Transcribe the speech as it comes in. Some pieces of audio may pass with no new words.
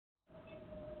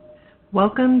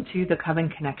Welcome to the Coven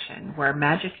Connection, where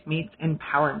magic meets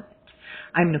empowerment.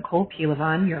 I'm Nicole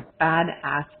Pilavon, your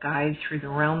badass guide through the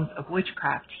realms of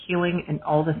witchcraft, healing, and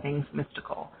all the things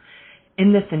mystical.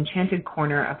 In this enchanted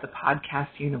corner of the podcast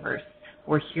universe,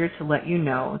 we're here to let you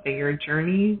know that your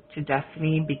journey to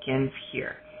destiny begins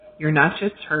here. You're not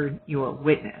just heard, you are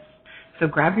witnessed. So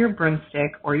grab your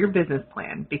broomstick or your business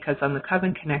plan, because on the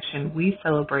Coven Connection, we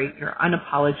celebrate your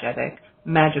unapologetic,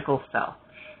 magical self.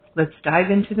 Let's dive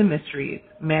into the mysteries,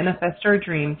 manifest our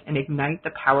dreams, and ignite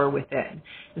the power within.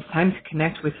 It's time to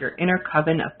connect with your inner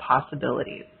coven of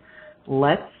possibilities.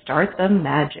 Let's start the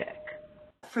magic.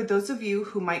 For those of you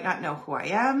who might not know who I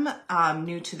am,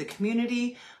 new to the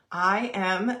community, I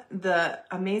am the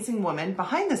amazing woman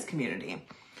behind this community.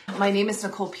 My name is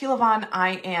Nicole Pilavon.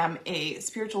 I am a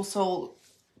spiritual soul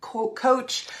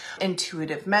coach,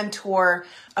 intuitive mentor,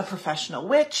 a professional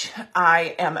witch.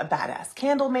 I am a badass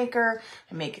candle maker.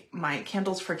 I make my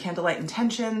candles for candlelight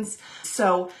intentions.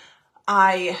 So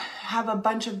I have a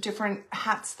bunch of different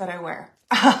hats that I wear.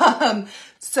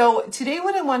 So today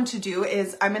what I want to do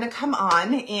is I'm going to come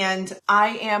on and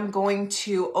I am going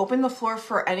to open the floor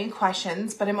for any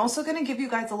questions, but I'm also going to give you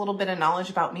guys a little bit of knowledge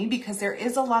about me because there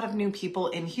is a lot of new people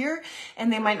in here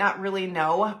and they might not really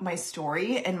know my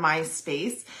story and my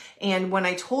space. And when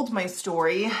I told my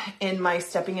story in my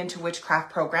Stepping into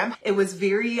Witchcraft program, it was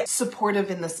very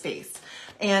supportive in the space.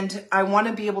 And I want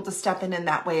to be able to step in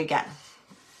that way again.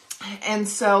 And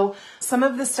so some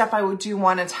of the stuff I do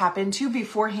want to tap into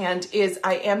beforehand is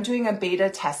I am doing a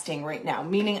beta testing right now,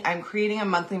 meaning I'm creating a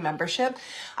monthly membership.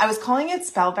 I was calling it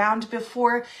Spellbound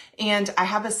before, and I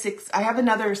have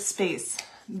another space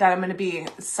that I'm going to be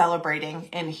celebrating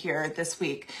in here this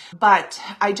week. But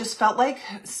I just felt like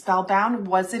Spellbound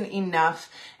wasn't enough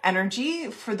energy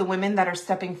for the women that are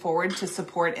stepping forward to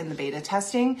support in the beta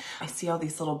testing. I see all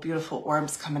these little beautiful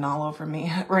orbs coming all over me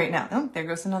right now. Oh, there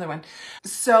goes another one.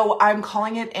 So I'm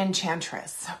calling it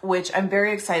Enchantress, which I'm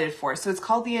very excited for. So it's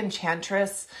called the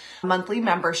Enchantress monthly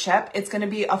membership. It's going to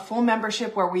be a full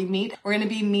membership where we meet. We're going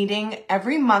to be meeting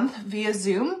every month via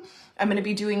Zoom. I'm going to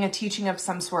be doing a teaching of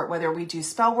some sort, whether we do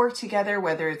spell work together,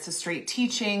 whether it's a straight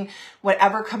teaching,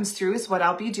 whatever comes through is what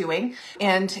I'll be doing.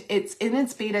 And it's in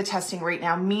its beta testing right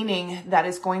now, meaning that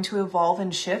it's going to evolve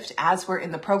and shift as we're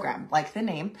in the program, like the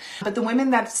name. But the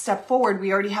women that step forward,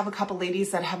 we already have a couple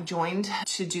ladies that have joined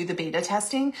to do the beta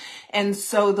testing. And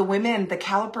so the women, the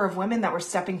caliber of women that were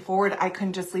stepping forward, I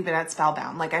couldn't just leave it at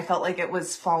Spellbound. Like I felt like it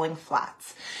was falling flat.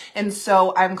 And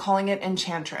so I'm calling it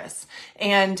Enchantress.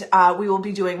 And we will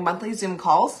be doing monthly Zoom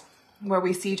calls where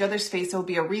we see each other's face. It will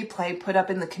be a replay put up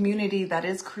in the community that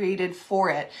is created for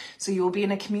it. So you will be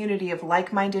in a community of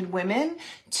like-minded women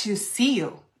to see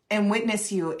you and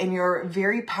witness you in your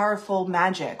very powerful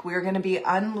magic. We are going to be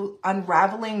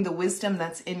unraveling the wisdom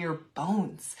that's in your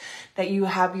bones that you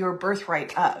have your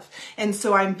birthright of. And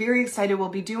so I'm very excited. We'll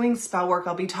be doing spell work.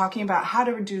 I'll be talking about how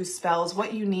to do spells,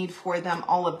 what you need for them,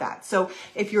 all of that. So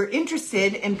if you're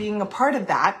interested in being a part of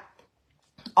that,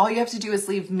 all you have to do is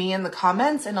leave me in the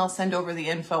comments and I'll send over the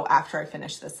info after I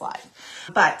finish this live.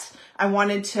 But I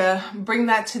wanted to bring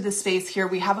that to the space here.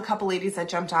 We have a couple ladies that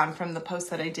jumped on from the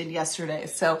post that I did yesterday.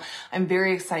 So I'm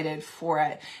very excited for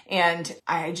it. And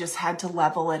I just had to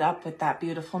level it up with that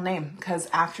beautiful name because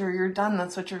after you're done,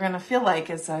 that's what you're going to feel like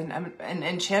as an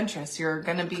enchantress. You're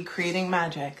going to be creating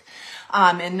magic.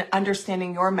 And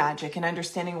understanding your magic and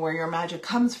understanding where your magic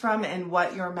comes from and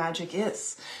what your magic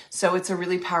is. So it's a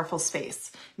really powerful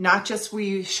space. Not just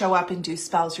we show up and do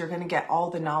spells, you're going to get all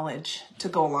the knowledge to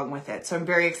go along with it. So I'm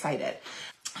very excited.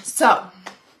 So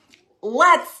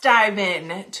let's dive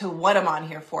in to what I'm on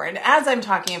here for. And as I'm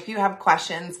talking, if you have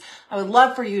questions, I would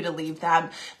love for you to leave them.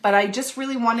 But I just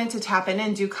really wanted to tap in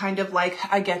and do kind of like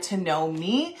a get to know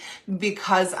me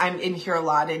because I'm in here a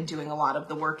lot and doing a lot of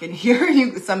the work in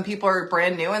here. Some people are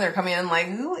brand new and they're coming in like,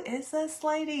 who is this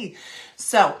lady?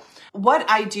 So what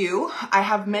I do, I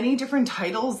have many different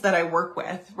titles that I work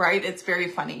with, right? It's very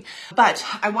funny, but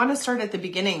I want to start at the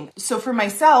beginning. So for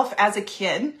myself as a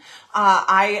kid,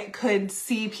 I could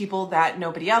see people that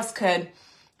nobody else could.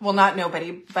 Well, not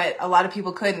nobody, but a lot of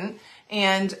people couldn't.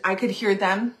 And I could hear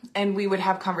them and we would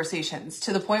have conversations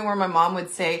to the point where my mom would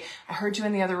say, I heard you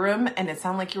in the other room and it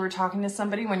sounded like you were talking to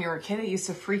somebody when you were a kid. It used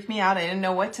to freak me out. I didn't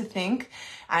know what to think.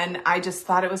 And I just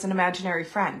thought it was an imaginary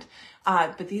friend.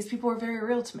 But these people were very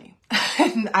real to me.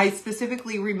 And I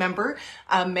specifically remember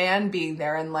a man being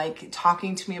there and like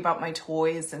talking to me about my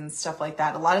toys and stuff like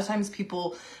that. A lot of times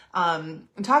people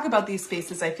talk about these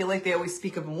spaces. I feel like they always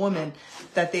speak of a woman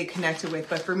that they connected with.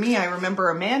 But for me, I remember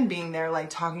a man being there, like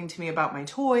talking to me about my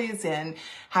toys and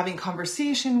having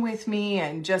conversation with me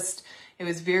and just, It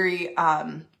was very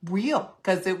real,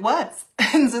 because it was.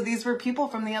 And so these were people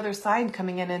from the other side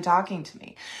coming in and talking to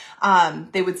me.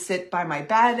 They would sit by my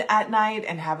bed at night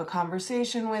and have a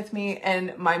conversation with me.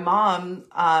 And my mom,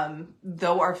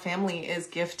 though our family is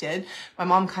gifted, my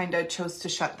mom kind of chose to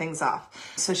shut things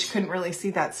off. So she couldn't really see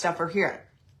that stuff or hear it.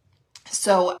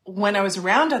 So when I was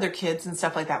around other kids and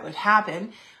stuff like that would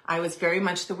happen, I was very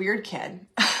much the weird kid.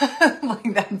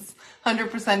 Like, that's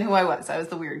 100% who I was. I was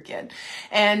the weird kid.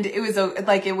 And it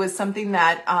was something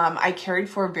that I carried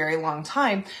for a very long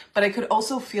time, but I could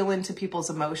also feel into people's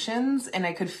emotions, and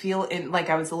I could feel in, like,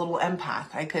 I was a little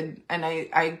empath.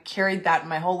 I carried that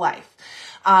my whole life.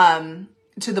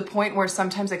 To the point where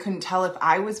sometimes I couldn't tell if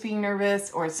I was being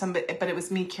nervous or somebody, but it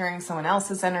was me carrying someone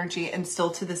else's energy. And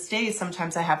still to this day,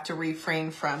 sometimes I have to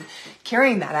refrain from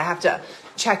carrying that. I have to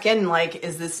check in, like,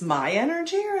 is this my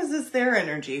energy or is this their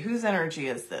energy? Whose energy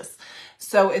is this?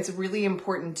 So it's really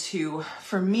important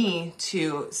for me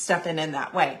to step in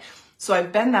that way. So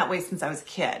I've been that way since I was a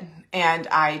kid, and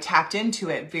I tapped into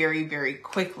it very, very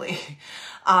quickly.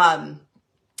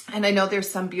 And I know there's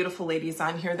some beautiful ladies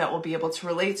on here that will be able to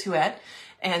relate to it.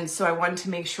 And so I wanted to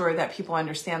make sure that people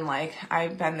understand, like,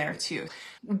 I've been there too.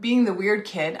 Being the weird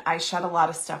kid, I shut a lot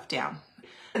of stuff down.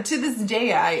 To this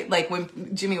day,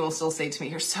 when Jimmy will still say to me,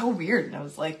 "You're so weird." And I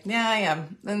was like, "Yeah, I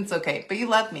am. And it's okay. But you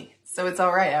love me. So it's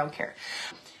all right. I don't care."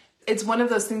 It's one of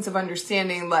those things of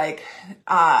understanding, like,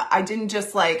 I didn't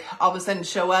just, like, all of a sudden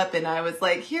show up and I was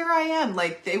like, here I am.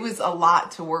 Like, it was a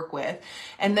lot to work with.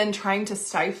 And then trying to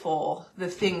stifle the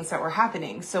things that were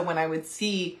happening. So when I would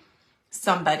see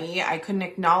somebody, I couldn't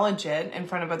acknowledge it in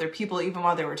front of other people, even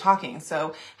while they were talking.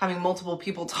 So having multiple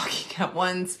people talking at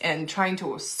once and trying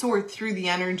to sort through the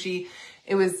energy,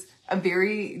 it was a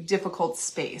very difficult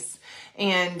space.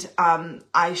 And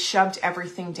I shoved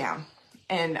everything down,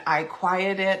 and I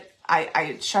quieted it.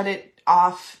 I shut it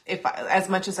off as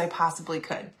much as I possibly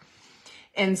could.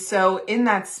 And so in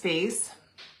that space,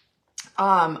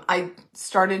 I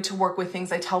started to work with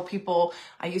things. I tell people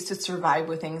I used to survive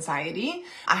with anxiety.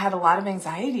 I had a lot of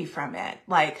anxiety from it.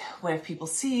 Like, what if people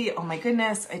see? Oh my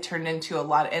goodness. I turned into a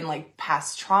lot and like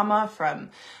past trauma from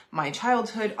my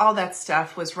childhood. All that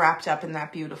stuff was wrapped up in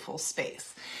that beautiful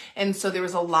space. And so there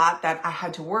was a lot that I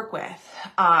had to work with.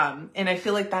 And I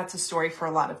feel like that's a story for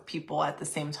a lot of people at the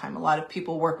same time. A lot of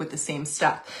people work with the same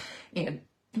stuff.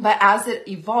 But as it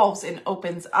evolves and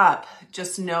opens up,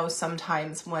 just know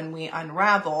sometimes when we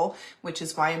unravel, which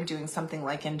is why I'm doing something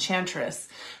like Enchantress,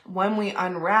 when we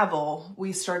unravel,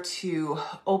 we start to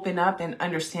open up and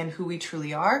understand who we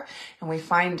truly are, and we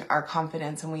find our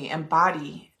confidence and we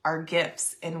embody our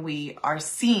gifts and we are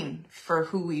seen for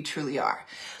who we truly are.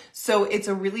 So it's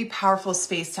a really powerful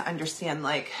space to understand,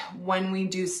 like, when we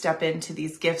do step into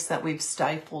these gifts that we've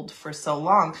stifled for so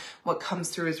long, what comes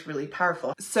through is really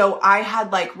powerful. So I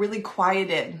had like really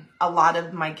quieted a lot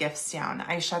of my gifts down.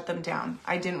 I shut them down.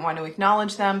 I didn't want to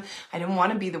acknowledge them. I didn't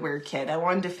want to be the weird kid. I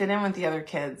wanted to fit in with the other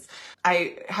kids.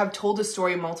 I have told a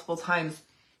story multiple times.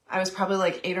 I was probably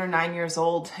like 8 or 9 years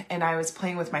old, and I was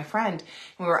playing with my friend,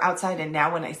 and we were outside. And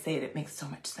now when I say it, it makes so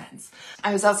much sense.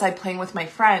 I was outside playing with my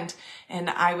friend, and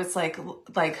I was like,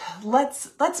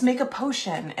 let's make a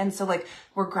potion. And so like,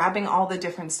 we're grabbing all the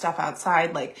different stuff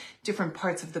outside, like different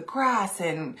parts of the grass.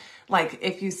 And like,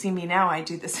 if you see me now, I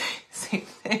do the same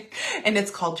thing. And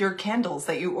it's called your candles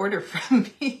that you order from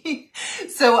me.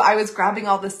 So I was grabbing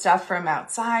all the stuff from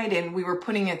outside, and we were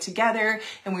putting it together,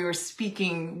 and we were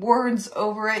speaking words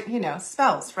over it,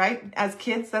 spells, right? As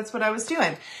kids, that's what I was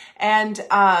doing. And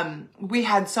we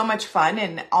had so much fun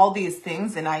and all these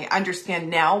things. And I understand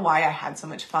now why I had so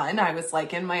much fun. I was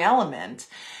like in my element.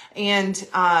 And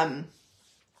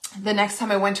the next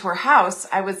time I went to her house,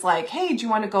 I was like, hey, do you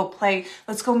want to go play?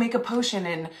 Let's go make a potion.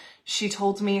 And she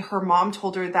told me, her mom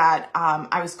told her that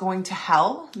I was going to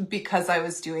hell because I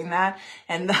was doing that.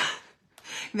 And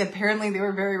apparently they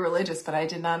were very religious, but I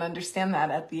did not understand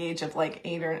that at the age of like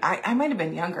 8 or I might have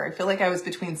been younger. I feel like I was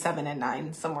between 7 and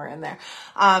 9, somewhere in there.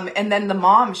 And then the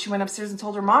mom, she went upstairs and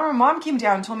told her mom came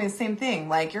down and told me the same thing.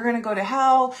 Like, you're going to go to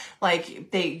hell.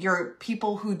 Like, you're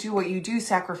people who do what you do,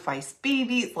 sacrifice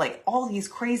babies, like all these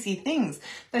crazy things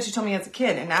that she told me as a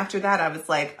kid. And after that, I was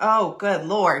like, oh, good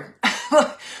Lord.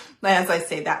 As I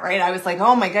say that, right? I was like,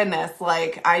 oh my goodness,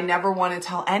 like, I never want to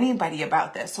tell anybody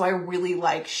about this. So I really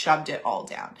like shoved it all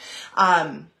down.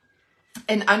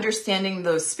 And understanding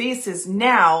those spaces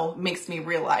now makes me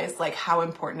realize like how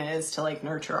important it is to like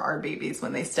nurture our babies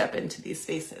when they step into these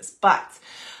spaces. But,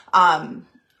 a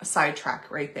sidetrack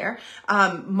right there.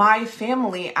 My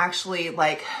family actually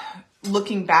like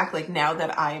looking back, like now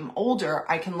that I'm older,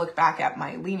 I can look back at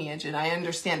my lineage and I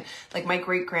understand, like my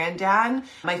great granddad,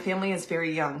 my family is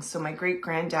very young. So my great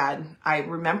granddad, I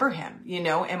remember him, you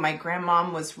know, and my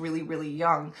grandmom was really, really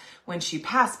young when she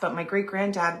passed, but my great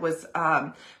granddad was,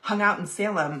 hung out in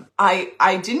Salem.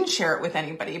 I didn't share it with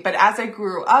anybody, but as I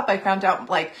grew up, I found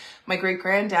out like my great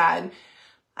granddad,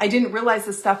 I didn't realize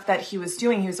the stuff that he was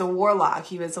doing. He was a warlock.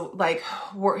 He was like,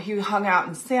 he hung out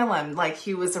in Salem, like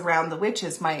he was around the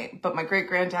witches. But my great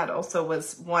granddad also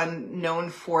was one known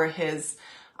for his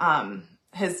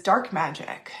dark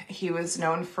magic. He was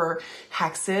known for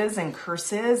hexes and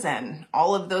curses and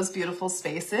all of those beautiful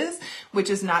spaces, which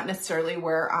is not necessarily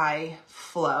where I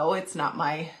flow. It's not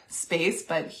my space,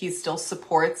 but he still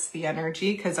supports the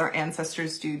energy because our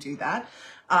ancestors do that.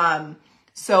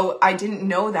 So I didn't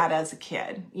know that as a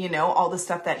kid, you know, all the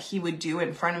stuff that he would do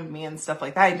in front of me and stuff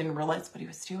like that. I didn't realize what he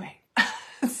was doing.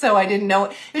 So I didn't know,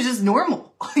 it was just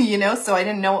normal, you know, so I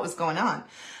didn't know what was going on.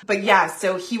 But yeah,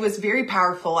 so he was very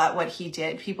powerful at what he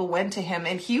did. People went to him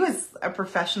and he was a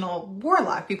professional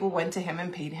warlock. People went to him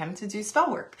and paid him to do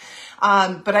spell work.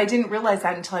 But I didn't realize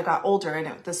that until I got older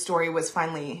and the story was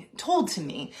finally told to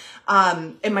me.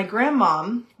 And my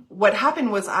grandmom, what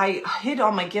happened was I hid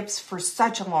all my gifts for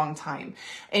such a long time.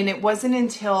 And it wasn't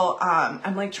until,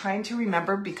 I'm like trying to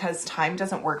remember because time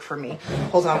doesn't work for me.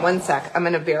 Hold on one sec. I'm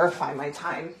going to verify my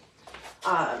time.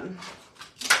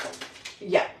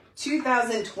 Yeah,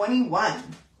 2021.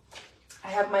 I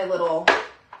have my little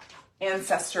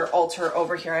ancestor altar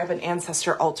over here. I have an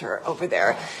ancestor altar over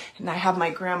there. And I have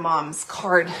my grandmom's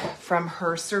card from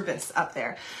her service up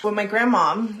there. When my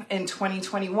grandmom in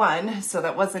 2021, so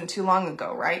that wasn't too long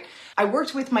ago, right? I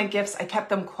worked with my gifts. I kept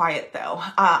them quiet though.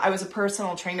 I was a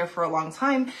personal trainer for a long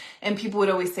time and people would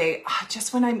always say,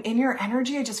 just when I'm in your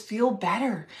energy, I just feel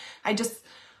better.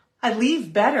 I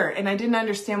leave better. And I didn't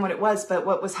understand what it was, but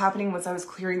what was happening was I was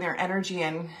clearing their energy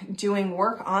and doing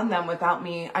work on them without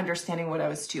me understanding what I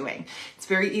was doing. It's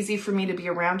very easy for me to be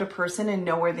around a person and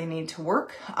know where they need to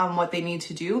work, what they need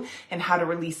to do, and how to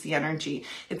release the energy.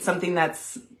 It's something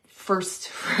that's first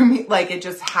for me, like it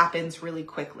just happens really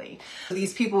quickly.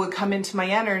 These people would come into my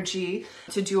energy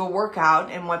to do a workout,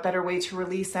 and what better way to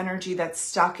release energy that's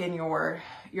stuck in your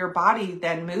body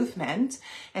than movement.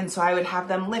 And so I would have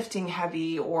them lifting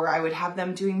heavy, or I would have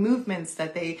them doing movements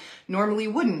that they normally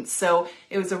wouldn't. So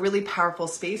it was a really powerful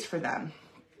space for them.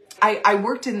 I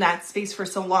worked in that space for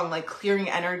so long, like clearing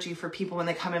energy for people when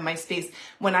they come in my space.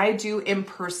 When I do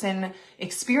in-person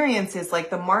experiences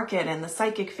like the market and the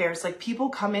psychic fairs, like people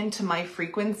come into my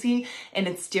frequency and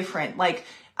it's different. Like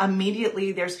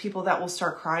immediately there's people that will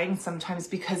start crying sometimes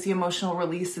because the emotional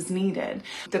release is needed.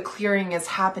 The clearing is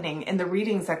happening and the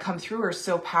readings that come through are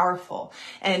so powerful.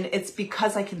 And it's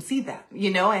because I can see them,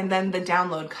 you know, and then the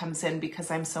download comes in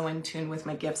because I'm so in tune with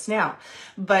my gifts now.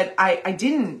 But I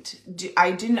didn't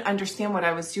understand what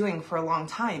I was doing for a long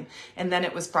time. And then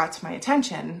it was brought to my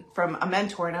attention from a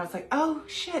mentor and I was like, oh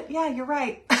shit, yeah, you're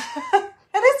right.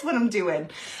 That is what I'm doing.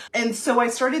 And so I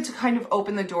started to kind of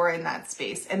open the door in that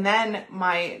space. And then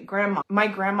my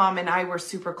grandmom and I were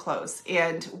super close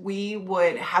and we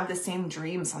would have the same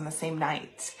dreams on the same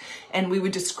night. And we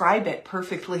would describe it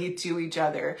perfectly to each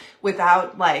other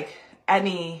without like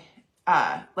any,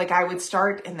 like I would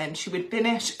start and then she would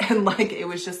finish and like it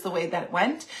was just the way that it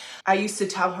went. I used to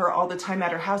tell her all the time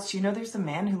at her house, do you know there's a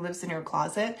man who lives in your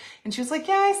closet? And she was like,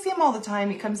 yeah, I see him all the time.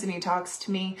 He comes and he talks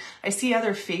to me. I see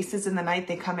other faces in the night.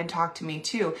 They come and talk to me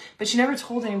too. But she never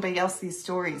told anybody else these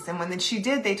stories. And when she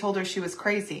did, they told her she was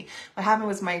crazy. What happened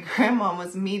was my grandma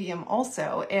was a medium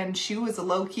also, and she was a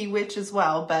low-key witch as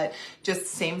well, but just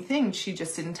same thing. She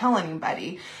just didn't tell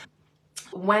anybody.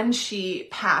 When she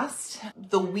passed,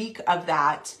 the week of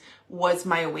that was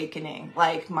my awakening,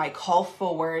 like my call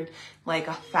forward, like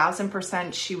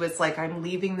 1,000%. She was like, I'm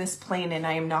leaving this plane and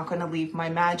I am not going to leave my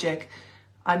magic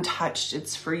untouched.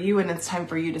 It's for you and it's time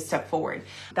for you to step forward.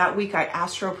 That week I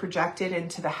astral projected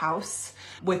into the house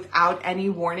without any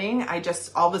warning.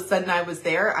 All of a sudden I was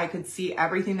there. I could see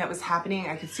everything that was happening.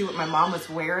 I could see what my mom was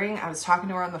wearing. I was talking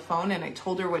to her on the phone and I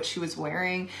told her what she was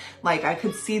wearing. Like I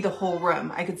could see the whole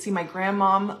room. I could see my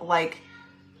grandmom,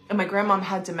 and my grandmom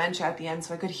had dementia at the end,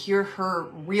 so I could hear her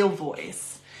real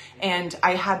voice. And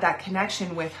I had that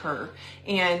connection with her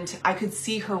and I could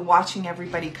see her watching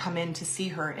everybody come in to see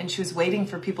her and she was waiting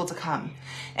for people to come.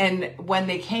 And when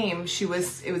they came, it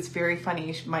was very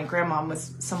funny. My grandmom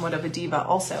was somewhat of a diva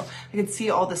also. I could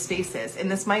see all the spaces and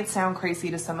this might sound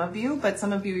crazy to some of you, but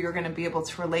some of you, you're going to be able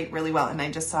to relate really well. And I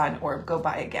just saw an orb go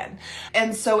by again.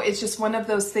 And so it's just one of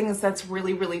those things that's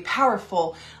really, really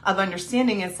powerful of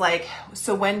understanding is like,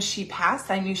 so when she passed,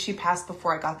 I knew she passed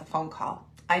before I got the phone call.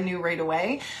 I knew right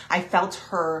away. I felt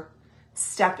her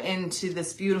step into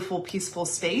this beautiful, peaceful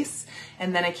space.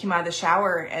 And then I came out of the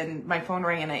shower and my phone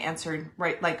rang and I answered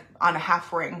right like on a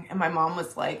half ring. And my mom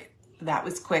was like, that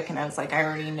was quick. And I was like, I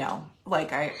already know.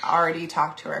 Like I already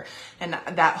talked to her. And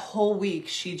that whole week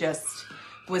she just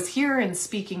was here and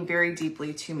speaking very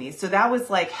deeply to me. So that was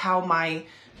like how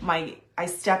I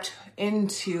stepped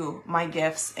into my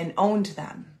gifts and owned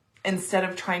them instead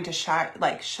of trying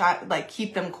to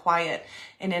keep them quiet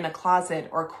and in a closet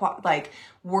or like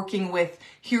working with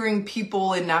hearing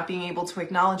people and not being able to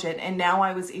acknowledge it. And now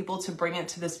I was able to bring it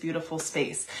to this beautiful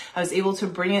space. I was able to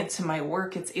bring it to my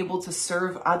work. It's able to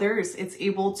serve others. It's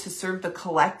able to serve the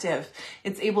collective.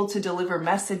 It's able to deliver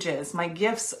messages. My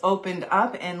gifts opened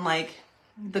up and like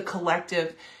the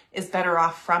collective is better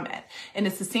off from it. And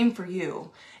it's the same for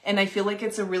you. And I feel like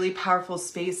it's a really powerful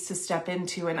space to step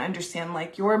into and understand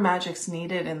like your magic's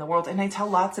needed in the world. And I tell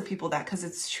lots of people that because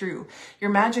it's true. Your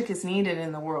magic is needed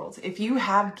in the world. If you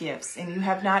have gifts and you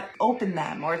have not opened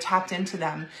them or tapped into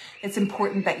them, it's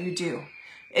important that you do.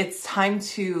 It's time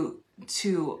to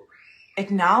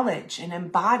acknowledge and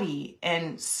embody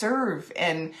and serve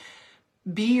and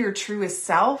be your truest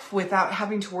self without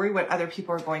having to worry what other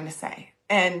people are going to say.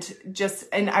 And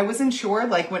I wasn't sure,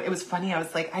 like when it was funny, I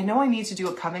was like, I know I need to do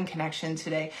a coven connection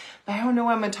today, but I don't know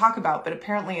what I'm going to talk about, but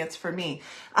apparently it's for me.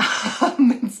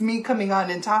 It's me coming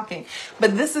on and talking,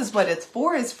 but this is what it's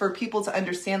for, is for people to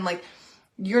understand, like,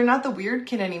 you're not the weird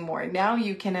kid anymore. Now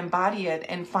you can embody it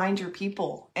and find your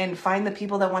people and find the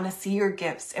people that want to see your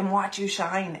gifts and watch you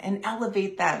shine and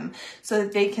elevate them so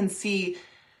that they can see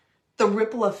the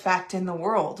ripple effect in the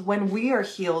world. When we are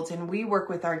healed and we work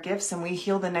with our gifts and we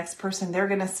heal the next person, they're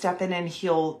going to step in and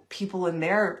heal people in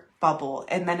their bubble.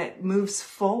 And then it moves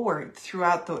forward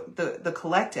throughout the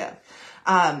collective.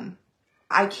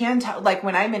 I can tell, like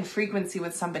when I'm in frequency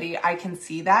with somebody, I can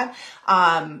see that.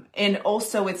 And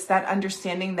also it's that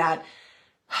understanding that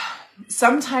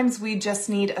sometimes we just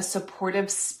need a supportive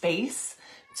space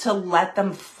to let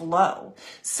them flow.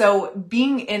 So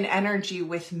being in energy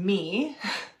with me,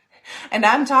 and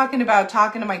I'm talking to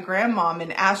my grandmom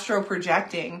and astro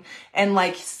projecting and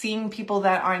like seeing people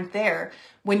that aren't there.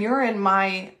 When you're in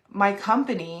my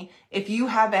company, if you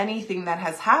have anything that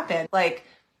has happened, like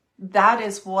that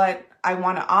is what I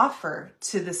want to offer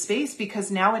to the space, because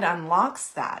now it unlocks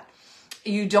that.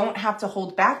 You don't have to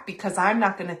hold back, because I'm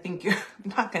not going to think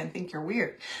you're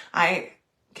weird. I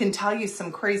can tell you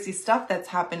some crazy stuff that's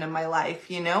happened in my life,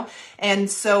 you know?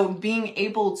 And so being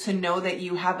able to know that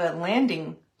you have a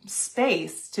landing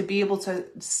space to be able to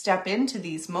step into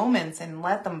these moments and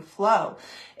let them flow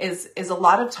is a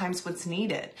lot of times what's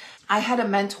needed. I had a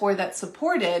mentor that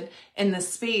supported in the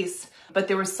space, but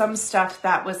there was some stuff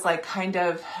that was like kind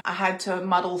of, I had to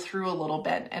muddle through a little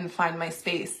bit and find my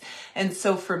space. And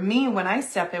so for me, when I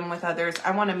step in with others,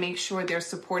 I want to make sure they're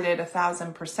supported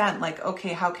 1,000%. Like,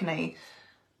 okay, how can I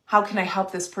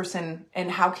help this person,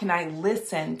 and how can I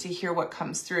listen to hear what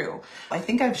comes through? I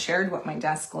think I've shared what my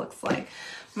desk looks like.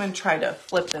 I'm going to try to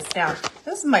flip this down.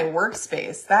 This is my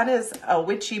workspace. That is a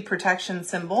witchy protection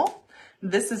symbol.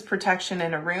 This is protection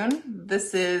in a rune.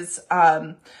 This is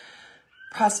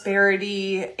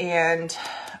prosperity and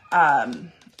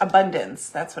abundance.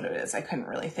 That's what it is. I couldn't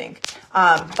really think.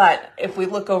 But if we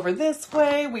look over this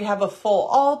way, we have a full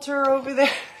altar over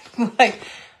there. Like,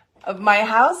 my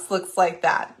house looks like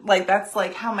that. Like, that's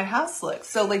like how my house looks.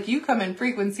 So like you come in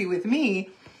frequency with me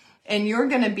and you're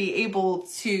going to be able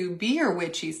to be your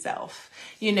witchy self,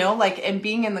 you know, like, and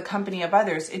being in the company of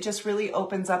others, it just really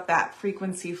opens up that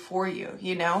frequency for you,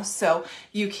 you know, so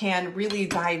you can really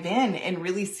dive in and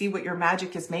really see what your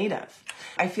magic is made of.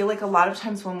 I feel like a lot of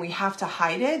times when we have to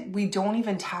hide it, we don't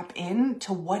even tap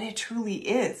into what it truly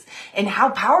is and how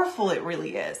powerful it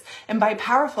really is. And by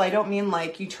powerful, I don't mean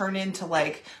like you turn into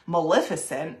like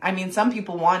Maleficent. I mean, some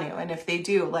people want to, and if they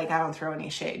do, like, I don't throw any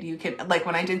shade. You can, like,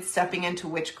 when I did Stepping into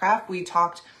Witchcraft, we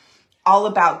talked all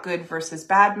about good versus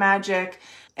bad magic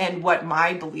and what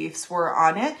my beliefs were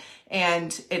on it.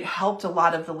 And it helped a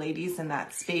lot of the ladies in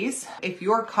that space. If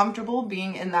you're comfortable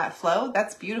being in that flow,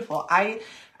 that's beautiful. I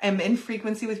am in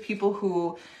frequency with people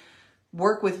who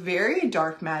work with very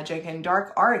dark magic and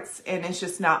dark arts, and it's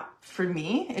just not for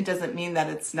me. It doesn't mean that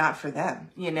it's not for them,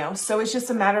 you know? So it's just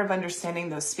a matter of understanding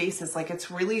those spaces. Like, it's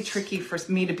really tricky for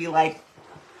me to be like,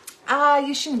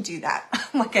 you shouldn't do that.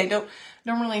 Like, I don't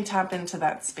really tap into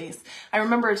that space. I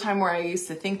remember a time where I used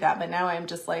to think that, but now I'm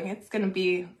just like,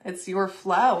 it's your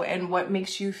flow and what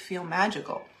makes you feel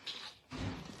magical.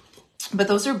 But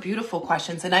those are beautiful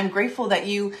questions. And I'm grateful that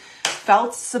you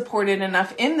felt supported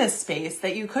enough in this space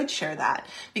that you could share that,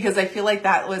 because I feel like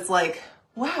that was like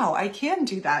wow, I can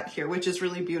do that here, which is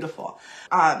really beautiful.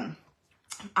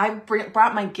 I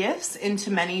brought my gifts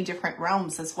into many different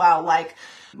realms as well. Like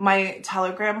my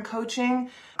Telegram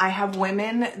coaching, I have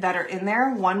women that are in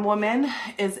there. One woman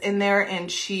is in there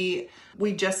and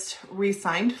we just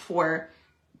re-signed for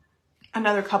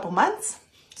another couple months.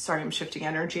 Sorry, I'm shifting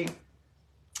energy.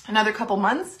 Another couple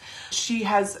months. She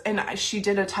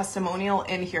did a testimonial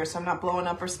in here, so I'm not blowing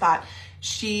up her spot.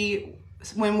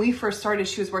 When we first started,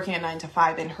 she was working a 9 to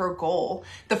 5, and her goal,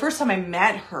 the first time I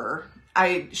met her,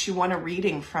 she won a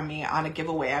reading from me on a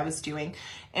giveaway I was doing,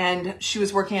 and she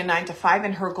was working a 9 to 5,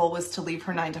 and her goal was to leave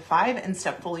her 9 to 5 and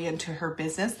step fully into her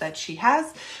business that she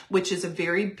has, which is a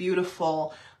very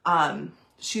beautiful,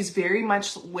 she's very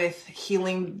much with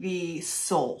healing the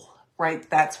soul. Right?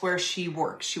 That's where she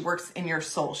works. She works in your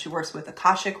soul. She works with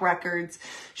Akashic records.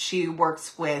 She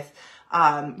works with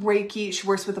Reiki. She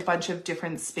works with a bunch of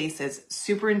different spaces.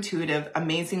 Super intuitive,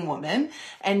 amazing woman.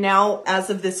 And now,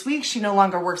 as of this week, she no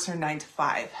longer works her 9 to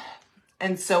 5.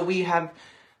 And so we have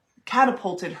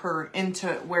catapulted her into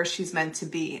where she's meant to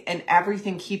be. And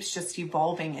everything keeps just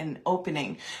evolving and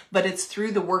opening. But it's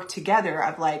through the work together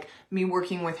of like me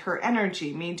working with her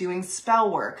energy, me doing spell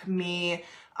work,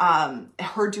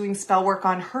 her doing spell work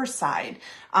on her side,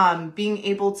 being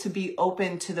able to be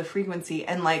open to the frequency,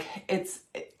 and like it's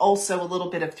also a little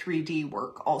bit of 3D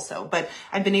work also. But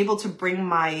I've been able to bring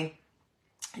my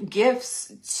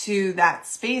gifts to that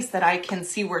space that I can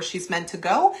see where she's meant to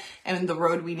go and the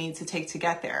road we need to take to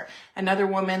get there. Another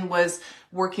woman was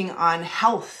working on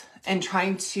health and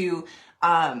trying to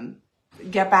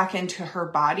get back into her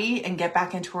body and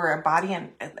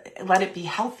let it be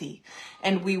healthy.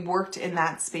 And we worked in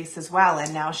that space as well.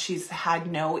 And now she's had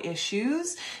no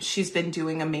issues. She's been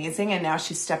doing amazing. And now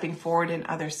she's stepping forward in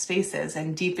other spaces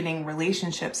and deepening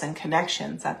relationships and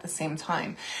connections at the same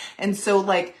time. And so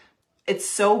like, it's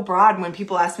so broad. When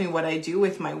people ask me what I do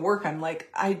with my work, I'm like,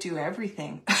 I do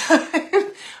everything.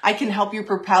 I can help you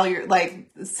propel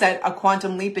set a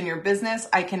quantum leap in your business.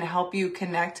 I can help you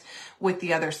connect with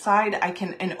the other side.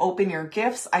 And open your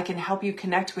gifts. I can help you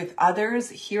connect with others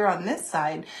here on this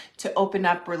side to open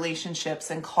up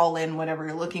relationships and call in whatever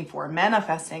you're looking for.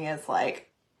 Manifesting is like,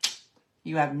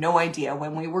 you have no idea.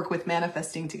 When we work with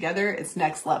manifesting together, it's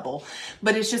next level.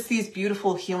 But it's just these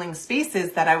beautiful healing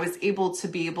spaces that I was able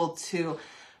to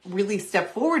really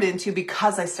step forward into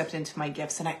because I stepped into my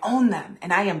gifts and I own them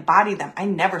and I embody them. I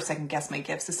never second guess my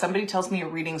gifts. If somebody tells me a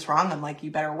reading's wrong, I'm like, you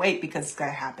better wait because it's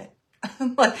going to happen.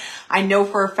 Like, I know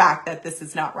for a fact that this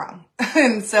is not wrong.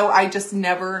 And so I just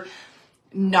never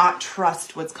not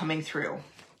trust what's coming through.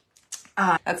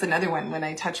 That's another one. When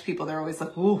I touch people, they're always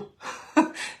like, ooh,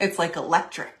 it's like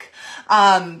electric.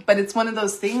 But it's one of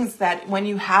those things that when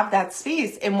you have that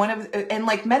space and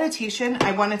like meditation,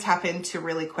 I want to tap into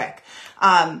really quick.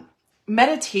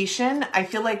 Meditation, I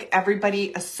feel like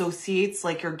everybody associates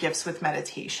like your gifts with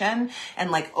meditation and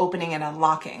like opening and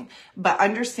unlocking, but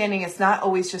understanding it's not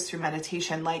always just through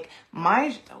meditation. Like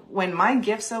when my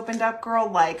gifts opened up,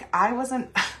 girl, like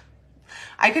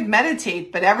I could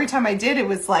meditate, but every time I did, it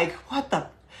was like,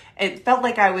 it felt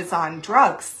like I was on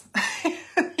drugs,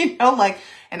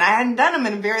 and I hadn't done them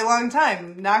in a very long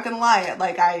time. Not gonna lie.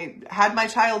 Like I had my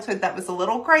childhood that was a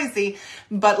little crazy,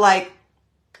 but like,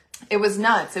 it was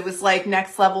nuts. It was like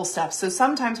next level stuff. So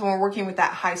sometimes when we're working with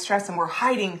that high stress and we're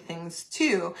hiding things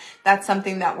too, that's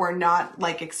something that we're not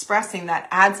like expressing that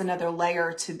adds another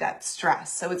layer to that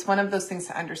stress. So it's one of those things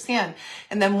to understand.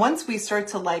 And then once we start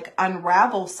to like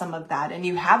unravel some of that and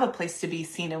you have a place to be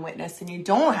seen and witnessed and you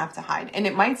don't have to hide. And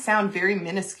it might sound very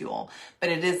minuscule, but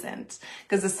it isn't.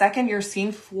 Because the second you're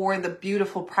seen for the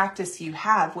beautiful practice you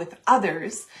have with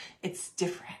others, it's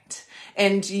different.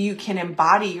 And you can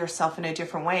embody yourself in a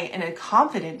different way, in a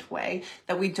confident way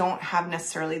that we don't have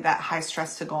necessarily that high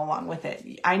stress to go along with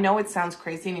it. I know it sounds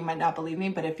crazy and you might not believe me,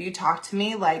 but if you talked to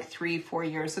me like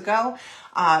 3-4 years ago,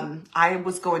 I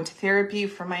was going to therapy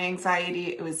for my anxiety.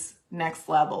 It was next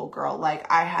level, girl. Like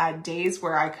I had days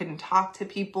where I couldn't talk to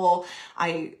people.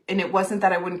 And it wasn't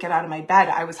that I wouldn't get out of my bed.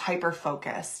 I was hyper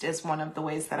focused is one of the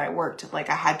ways that I worked. Like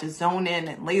I had to zone in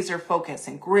and laser focus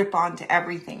and grip onto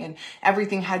everything, and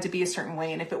everything had to be a certain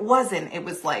way. And if it wasn't, it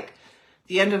was like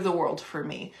the end of the world for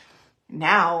me.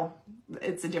 Now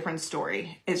it's a different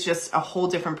story. It's just a whole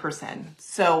different person.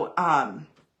 So,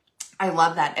 I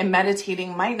love that. And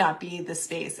meditating might not be the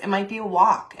space. It might be a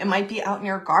walk. It might be out in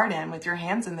your garden with your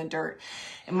hands in the dirt.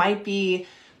 It might be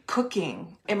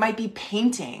cooking. It might be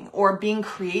painting or being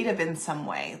creative in some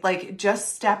way. Like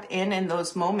just step in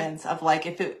those moments of like,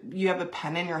 you have a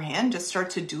pen in your hand, just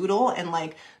start to doodle and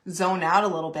like zone out a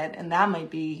little bit. And that might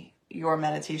be your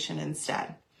meditation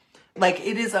instead. Like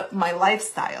it is my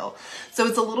lifestyle. So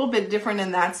it's a little bit different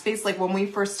in that space. Like when we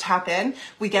first tap in,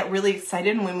 we get really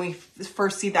excited when we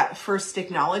first see that first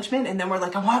acknowledgement, and then we're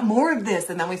like, I want more of this.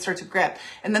 And then we start to grip,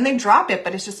 and then they drop it,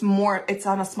 but it's just more, it's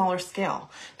on a smaller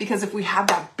scale. Because if we have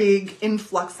that big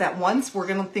influx at once, we're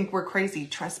going to think we're crazy.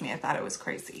 Trust me, I thought it was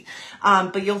crazy.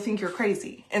 But you'll think you're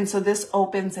crazy. And so this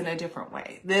opens in a different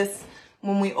way.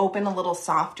 When we open a little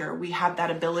softer, we have that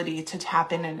ability to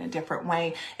tap in a different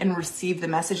way and receive the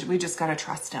message. We just got to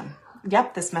trust him.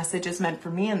 Yep, this message is meant for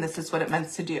me, and this is what it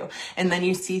meant to do. And then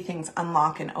you see things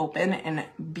unlock and open in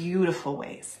beautiful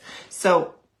ways.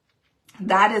 So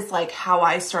that is like how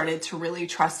I started to really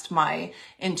trust my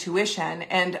intuition.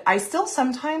 And I still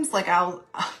sometimes like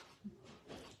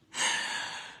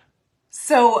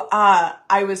So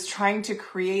I was trying to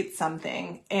create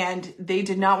something, and they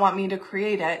did not want me to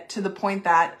create it, to the point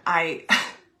that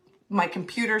my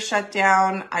computer shut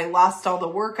down. I lost all the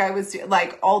work I was doing,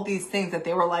 like all these things that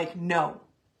they were like, no,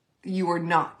 you are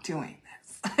not doing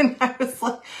this. And I was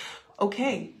like,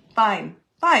 okay, fine.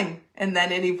 And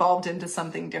then it evolved into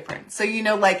something different. So,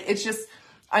 like it's just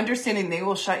understanding they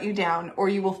will shut you down, or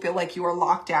you will feel like you are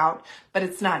locked out, but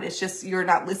it's not. It's just you're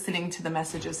not listening to the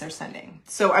messages they're sending.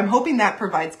 So I'm hoping that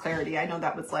provides clarity. I know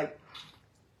that was like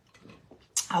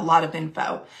a lot of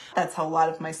info. That's how a lot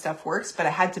of my stuff works, but I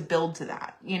had to build to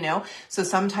that, So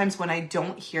sometimes when I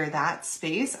don't hear that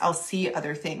space, I'll see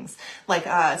other things. Like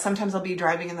sometimes I'll be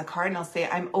driving in the car and I'll say,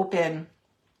 I'm open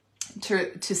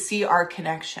to see our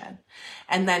connection.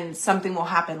 And then something will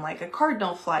happen, like a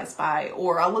cardinal flies by,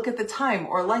 or I'll look at the time,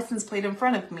 or a license plate in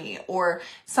front of me, or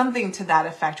something to that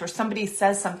effect, or somebody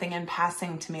says something in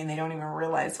passing to me and they don't even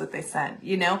realize what they said,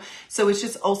 So it's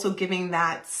just also giving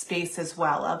that space as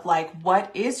well of like, what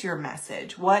is your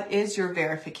message? What is your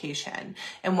verification?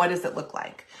 And what does it look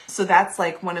like? So that's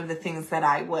like one of the things that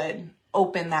I would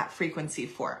open that frequency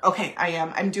for. Okay,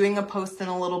 I'm doing a post in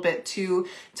a little bit to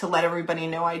let everybody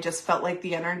know. I just felt like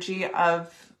the energy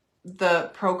of the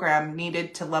program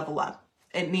needed to level up.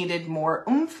 It needed more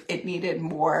oomph. It needed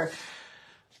more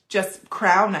just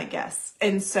crown, I guess.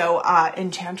 And so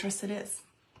Enchantress it is.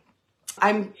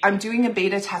 I'm doing a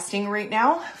beta testing right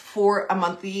now for a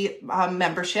monthly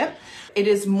membership. It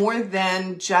is more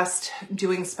than just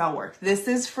doing spell work. This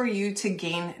is for you to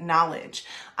gain knowledge.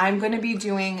 I'm going to be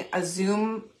doing a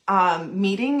Zoom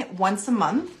meeting once a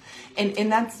month. And in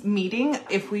that meeting,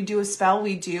 if we do a spell,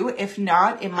 we do. If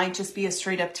not, it might just be a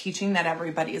straight up teaching that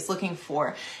everybody is looking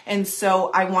for. And so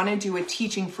I want to do a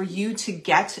teaching for you to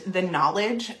get the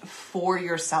knowledge for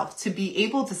yourself, to be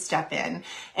able to step in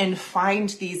and find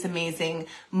these amazing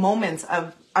moments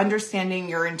of understanding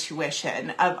your intuition,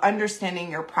 of understanding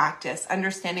your practice,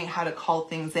 understanding how to call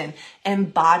things in,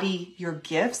 embody your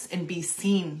gifts and be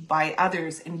seen by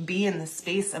others and be in the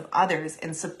space of others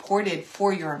and supported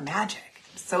for your magic.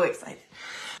 So excited.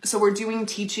 So we're doing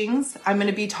teachings. I'm going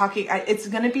to be talking, it's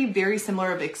going to be very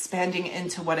similar of expanding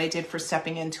into what I did for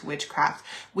stepping into witchcraft.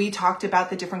 We talked about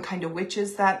the different kind of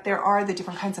witches that there are, the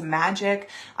different kinds of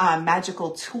magic, magical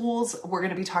tools. We're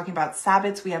going to be talking about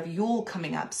Sabbats. We have Yule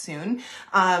coming up soon.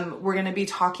 We're going to be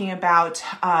talking about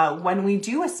when we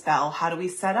do a spell, how do we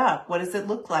set up? What does it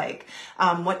look like?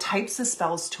 What types of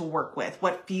spells to work with?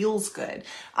 What feels good?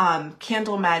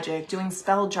 Candle magic, doing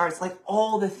spell jars, like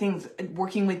all the things,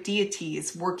 working with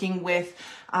deities, working with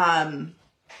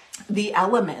the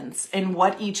elements and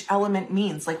what each element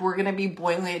means. Like we're going to be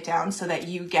boiling it down so that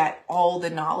you get all the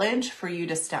knowledge for you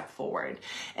to step forward.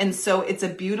 And so it's a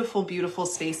beautiful, beautiful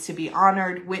space to be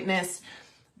honored, witnessed,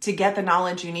 to get the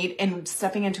knowledge you need. And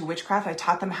stepping into witchcraft, I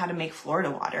taught them how to make Florida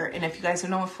water. And if you guys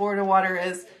don't know what Florida water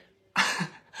is,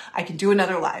 I can do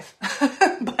another live,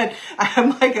 but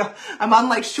I'm on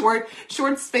like short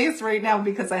space right now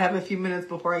because I have a few minutes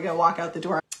before I go walk out the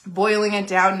door. Boiling it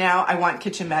down now. I want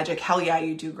kitchen magic. Hell yeah,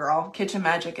 you do, girl. Kitchen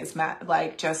magic is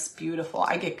like just beautiful.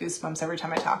 I get goosebumps every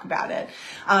time I talk about it.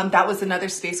 That was another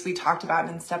space we talked about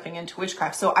in stepping into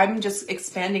witchcraft. So I'm just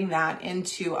expanding that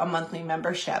into a monthly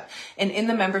membership. And in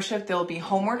the membership, there will be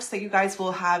homeworks that you guys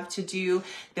will have to do.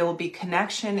 There will be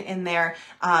connection in there.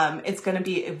 It's going to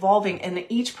be evolving. And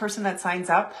each person that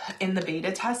signs up in the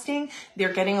beta testing,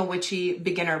 they're getting a witchy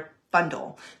beginner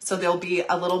bundle. So there'll be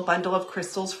a little bundle of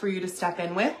crystals for you to step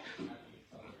in with.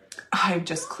 I've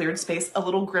just cleared space, a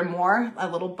little grimoire, a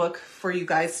little book for you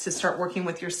guys to start working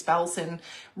with your spells and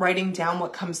writing down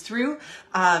what comes through.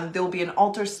 There will be an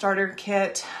altar starter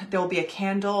kit. There will be a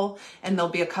candle, and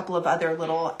there'll be a couple of other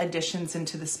little additions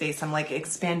into the space. I'm like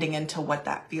expanding into what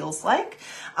that feels like.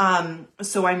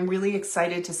 So I'm really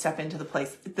excited to step into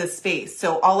the space.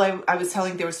 So I was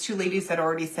telling, there was 2 ladies that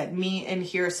already said me in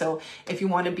here. So if you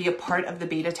want to be a part of the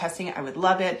beta testing, I would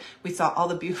love it. We saw all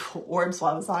the beautiful orbs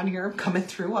while I was on here coming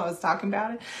through while I was talking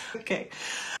about it. Okay.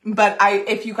 But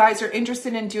if you guys are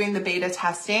interested in doing the beta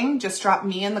testing, just drop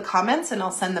me in the comments and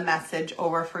I'll send the message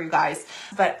over for you guys.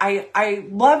 But I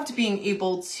loved being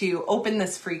able to open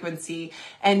this frequency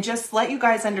and just let you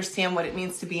guys understand what it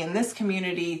means to be in this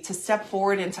community, to step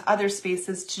forward into other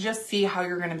spaces, to just see how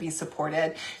you're going to be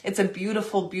supported. It's a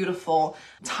beautiful, beautiful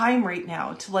time right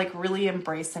now to like really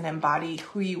embrace and embody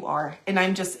who you are. And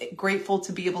I'm just grateful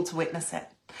to be able to witness it.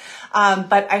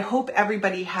 But I hope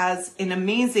everybody has an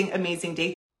amazing, amazing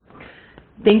day.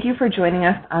 Thank you for joining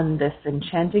us on this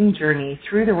enchanting journey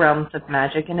through the realms of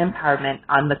magic and empowerment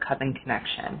on the Coven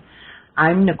Connection.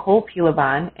 I'm Nicole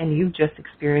Pilavon, and you've just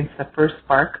experienced the first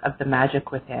spark of the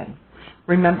magic within.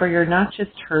 Remember, you're not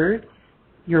just heard,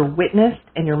 you're witnessed,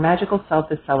 and your magical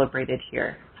self is celebrated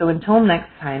here. So until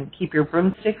next time, keep your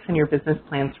broomsticks and your business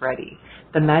plans ready.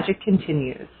 The magic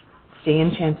continues. Stay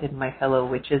enchanted, my fellow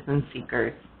witches and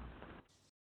seekers.